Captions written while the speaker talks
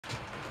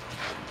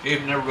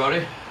Evening,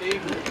 everybody.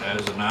 Evening.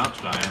 As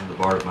announced, I am the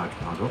Bard of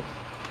Machipongo.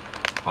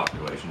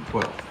 Population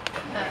 12.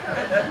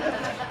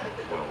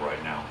 Well,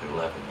 right now,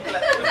 11.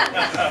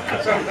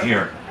 Because I'm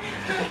here.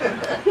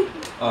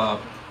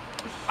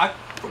 I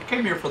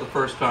came here for the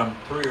first time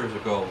 3 years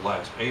ago,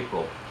 last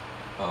April,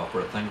 for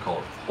a thing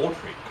called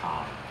Poultry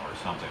Con or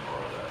something or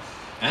other.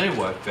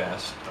 Anyway,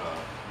 Fest.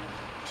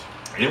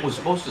 It was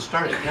supposed to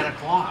start at 10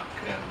 o'clock,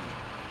 and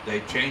they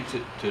changed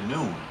it to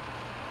noon.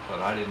 But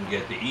I didn't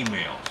get the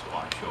email, so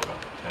I showed up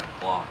at 10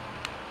 o'clock.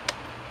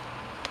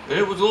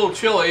 It was a little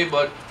chilly,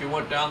 but if you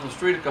went down the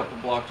street a couple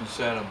blocks and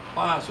sat in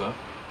Plaza,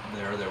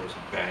 there was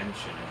a bench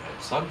and it had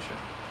sunshine.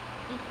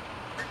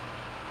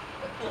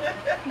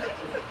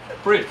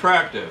 Pretty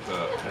attractive,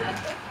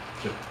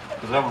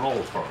 because I'm an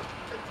old fart.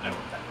 Anyway.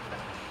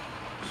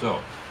 So,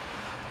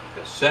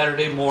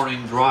 Saturday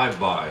morning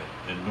drive-by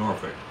in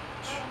Norfolk.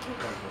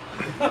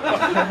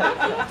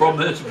 From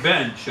this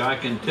bench, I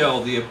can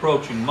tell the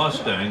approaching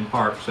Mustang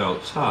parks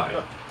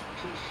outside.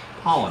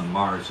 Pollen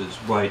mars its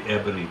bright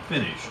ebony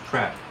finish,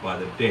 trapped by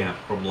the damp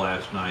from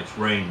last night's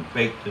rain,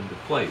 baked into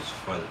place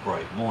by the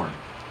bright morning.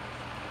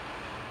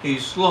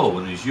 He's slow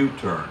in his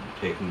U-turn,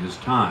 taking his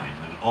time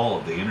in all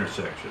of the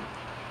intersection.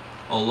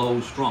 A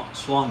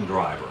low-slung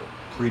driver,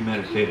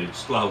 premeditated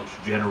slouch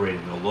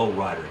generating a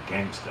lowrider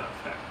gangsta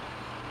effect.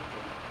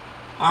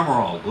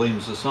 Armorall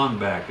gleams the sun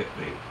back at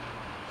me.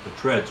 The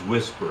treads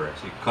whisper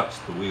as he cuts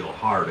the wheel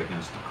hard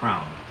against the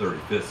crown of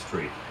 35th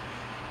Street,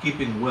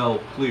 keeping well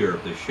clear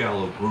of the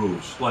shallow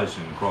grooves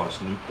slicing across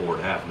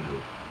Newport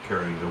Avenue,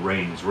 carrying the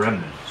rain's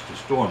remnants to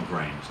storm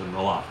drains in the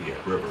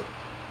Lafayette River.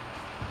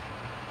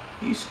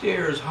 He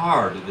stares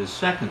hard at his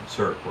second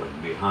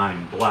circling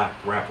behind black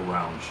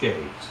wraparound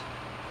shades.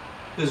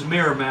 His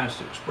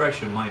mirror-masked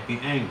expression might be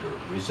anger,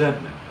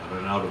 resentment of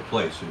an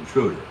out-of-place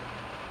intruder.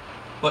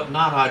 But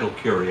not idle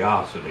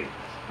curiosity.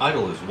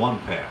 Idle is one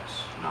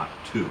pass, not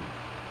two.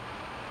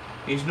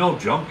 He's no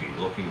junkie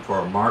looking for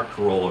a mark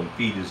to roll and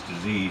feed his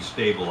disease,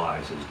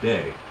 stabilize his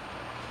day.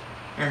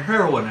 A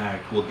heroin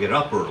addict will get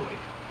up early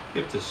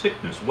if the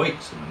sickness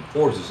wakes him and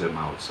forces him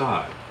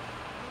outside.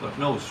 But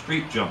no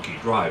street junkie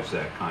drives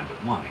that kind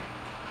of money.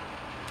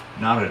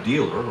 Not a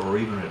dealer or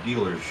even a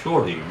dealer's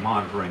shorty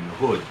monitoring the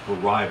hoods for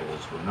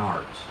rivals or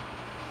narcs.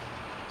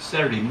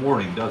 Saturday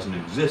morning doesn't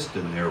exist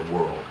in their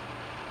world.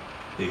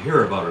 They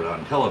hear about it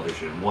on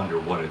television and wonder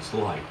what it's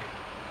like.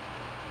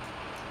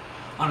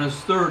 On his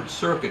third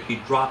circuit, he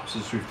drops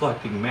his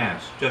reflecting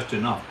mask just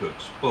enough to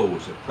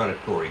expose a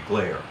predatory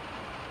glare.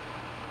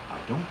 I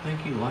don't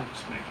think he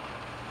likes me.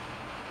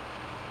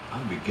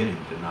 I'm beginning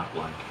to not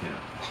like him.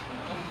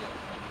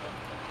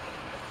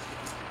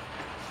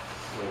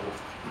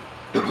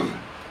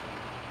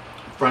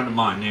 A friend of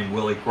mine named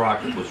Willie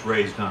Crockett was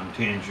raised on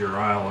Tangier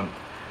Island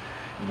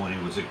when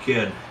he was a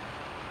kid,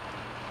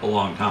 a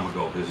long time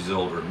ago, because he's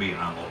older than me and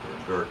I'm older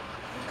than Dirk.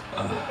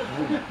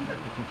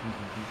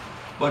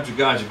 A bunch of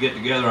guys would get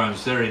together on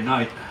Saturday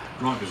night,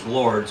 drunk as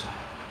lords,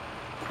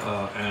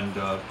 and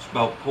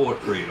spout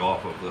poetry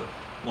off of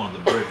one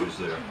of the bridges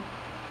there.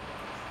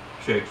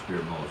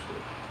 Shakespeare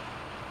mostly.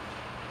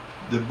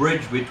 The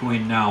bridge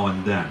between now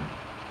and then.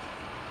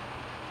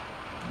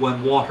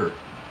 When water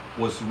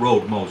was the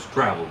road most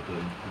traveled and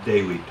the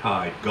daily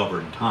tide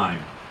governed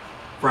time,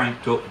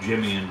 Frank took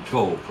Jimmy in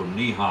tow from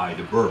knee-high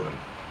to Bourbon,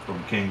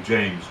 from King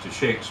James to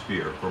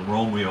Shakespeare, from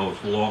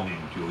Romeo's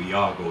longing to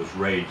Iago's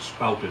rage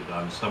spouted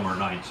on summer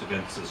nights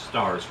against the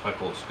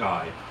star-speckled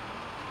sky,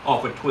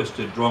 off a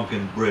twisted,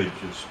 drunken bridge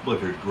of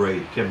splintered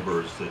gray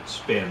timbers that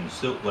spanned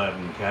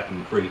silt-laden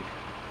Catton Creek,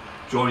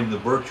 joined the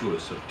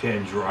virtuous of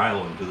Tangier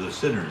Island to the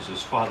sinners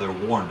his father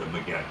warned him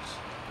against.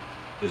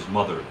 His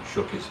mother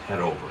shook his head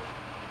over.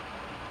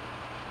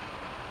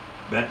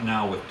 Bent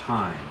now with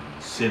time,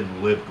 and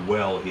sin lived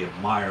well, he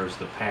admires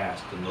the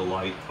past and the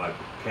light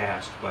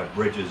cast by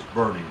bridges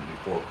burning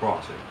before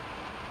crossing.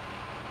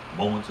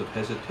 Moments of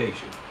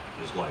hesitation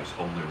is life's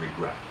only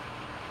regret.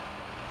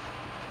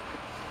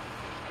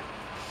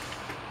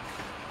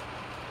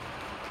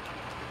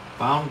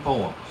 Found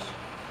poems.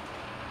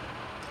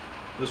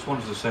 This one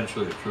is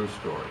essentially a true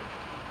story.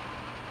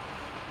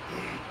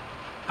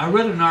 I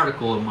read an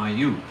article in my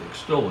youth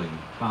extolling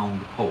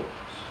found poems.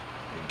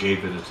 I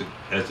gave it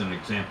as an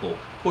example,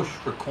 push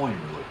for coin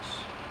release,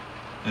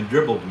 and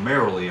dribbled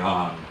merrily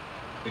on,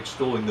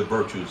 extolling the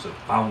virtues of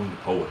found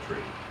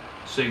poetry,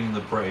 singing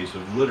the praise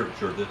of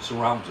literature that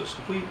surrounds us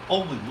if we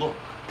only look.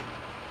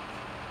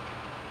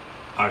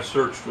 I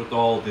searched with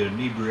all the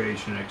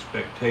inebriation and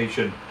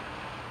expectation,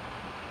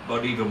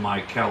 but even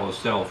my callous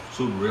self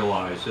soon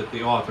realized that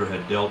the author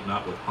had dealt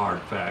not with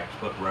hard facts,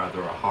 but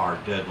rather a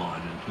hard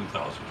deadline and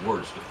 2,000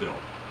 words to fill.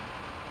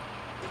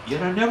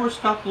 Yet I never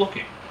stopped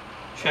looking,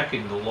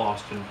 checking the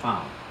lost and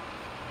found.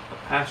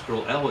 A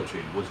pastoral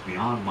elegy was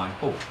beyond my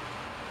hope,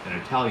 an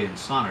Italian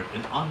sonnet,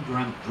 an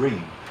undreamt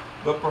dream,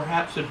 but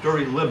perhaps a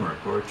dirty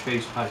limerick or a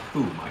chaste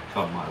haiku might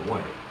come my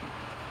way.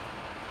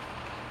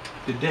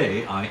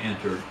 Today I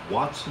entered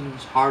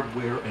Watson's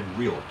Hardware and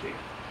Realty,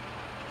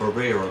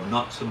 purveyor of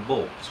nuts and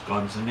bolts,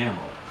 guns and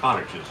ammo,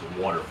 cottages and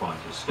waterfront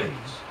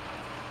estates.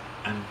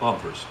 And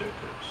bumper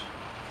stickers.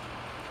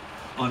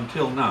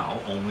 Until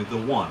now, only the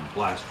one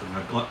plastering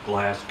a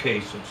glass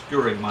case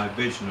obscuring my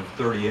vision of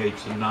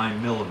 38s and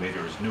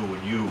 9mm new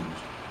and used,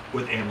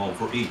 with ammo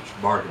for each,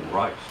 bargain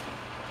priced.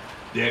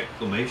 The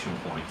exclamation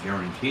point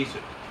guarantees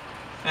it,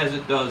 as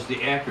it does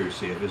the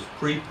accuracy of his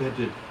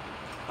pre-printed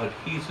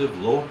adhesive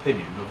low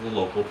opinion of the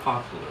local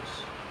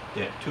populace.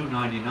 At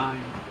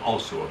 $2.99,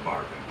 also a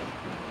bargain.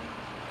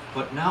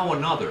 But now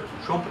another,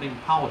 trumpeting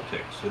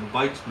politics,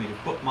 invites me to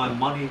put my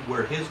money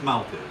where his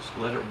mouth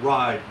is, let it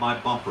ride my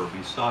bumper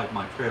beside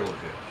my trailer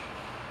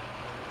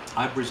hitch.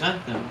 I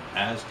present them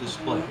as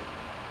display.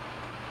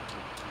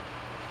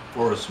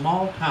 For a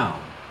small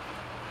town,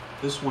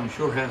 this one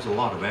sure has a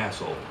lot of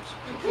assholes.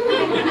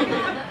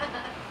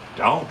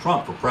 Donald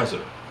Trump for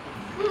president.